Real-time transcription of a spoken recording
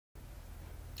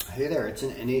Hey there, it's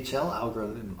an NHL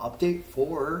algorithm update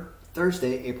for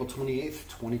Thursday, April 28th,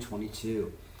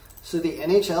 2022. So the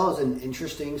NHL is an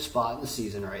interesting spot in the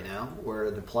season right now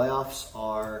where the playoffs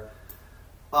are,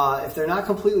 if they're not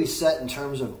completely set in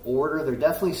terms of order, they're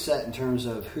definitely set in terms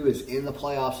of who is in the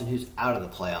playoffs and who's out of the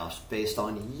playoffs based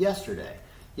on yesterday.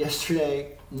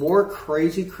 Yesterday, more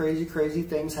crazy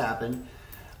things happened.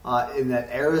 In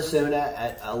that Arizona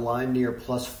at a line near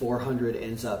plus 400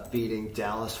 ends up beating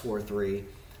Dallas 4-3.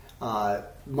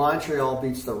 Montreal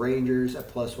beats the Rangers at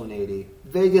plus 180.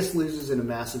 Vegas loses in a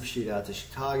massive shootout to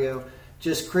Chicago.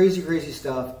 Just crazy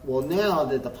stuff. Well, now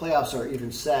that the playoffs are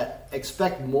even set,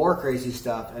 expect more crazy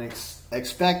stuff and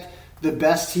expect the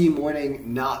best team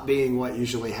winning not being what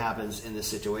usually happens in this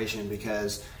situation,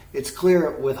 because it's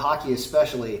clear with hockey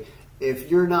especially, if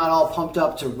you're not all pumped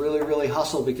up to really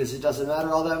hustle because it doesn't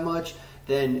matter all that much,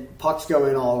 then pucks go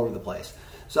in all over the place.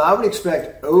 So I would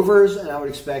expect overs and I would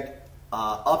expect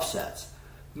upsets,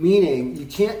 meaning you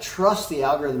can't trust the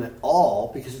algorithm at all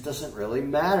because it doesn't really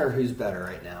matter who's better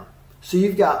right now. So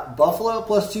you've got Buffalo at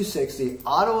plus 260,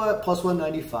 Ottawa at plus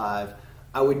 195.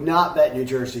 I would not bet New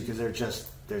Jersey because they're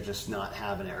just not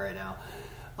having it right now.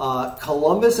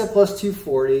 Columbus at plus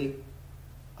 240.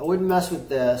 I wouldn't mess with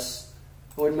this.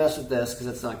 Because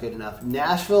that's not good enough.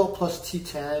 Nashville plus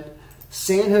 210.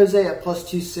 San Jose at plus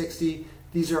 260.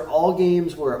 These are all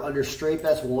games where under straight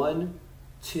bets 1,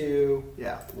 2,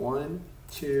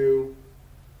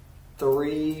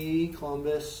 3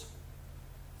 Columbus,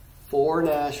 4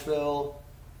 Nashville,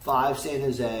 5 San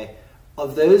Jose.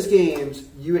 Of those games,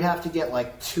 you would have to get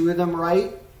like 2 of them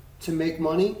right to make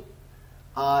money.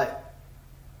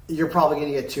 You're probably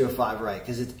going to get 2 of 5 right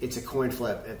because it's a coin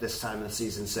flip at this time of the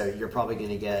season. So you're probably going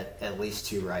to get at least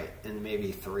 2 right and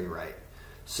maybe 3 right.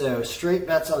 So straight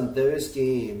bets on those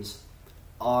games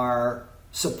are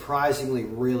surprisingly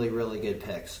really good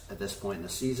picks at this point in the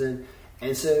season.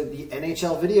 And so the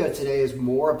NHL video today is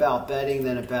more about betting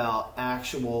than about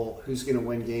actual who's going to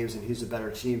win games and who's a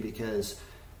better team, because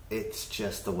it's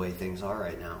just the way things are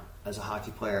right now. As a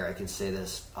hockey player, I can say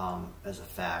this as a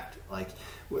fact. Like,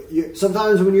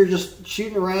 sometimes when you're just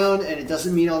shooting around and it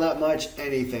doesn't mean all that much,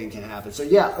 anything can happen. So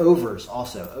yeah, overs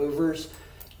also. Overs.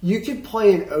 You could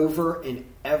play an over in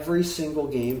every single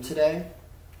game today.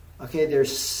 Okay,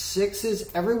 there's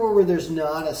 6s everywhere where there's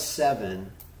not a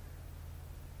 7.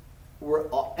 Where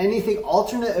anything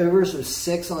alternate overs of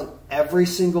 6 on every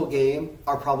single game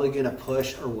are probably going to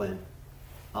push or win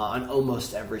on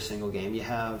almost every single game. You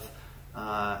have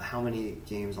how many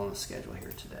games on the schedule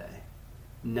here today?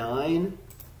 9.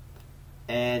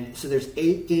 And so there's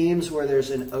 8 games where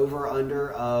there's an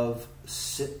over-under of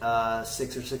 6 or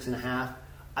 6.5.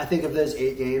 I think of those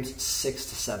 8 games, 6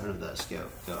 to 7 of those go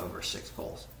over 6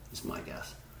 goals. Is my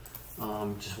guess.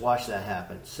 Just watch that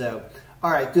happen. So,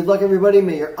 all right, good luck, everybody.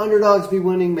 May your underdogs be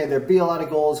winning. May there be a lot of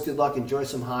goals. Good luck. Enjoy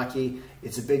some hockey.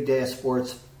 It's a big day of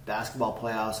sports, basketball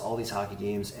playoffs, all these hockey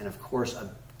games, and, of course,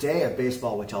 a day of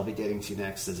baseball, which I'll be getting to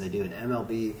next as I do an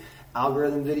MLB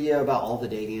algorithm video about all the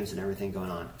day games and everything going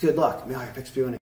on. Good luck. May all your picks be winning.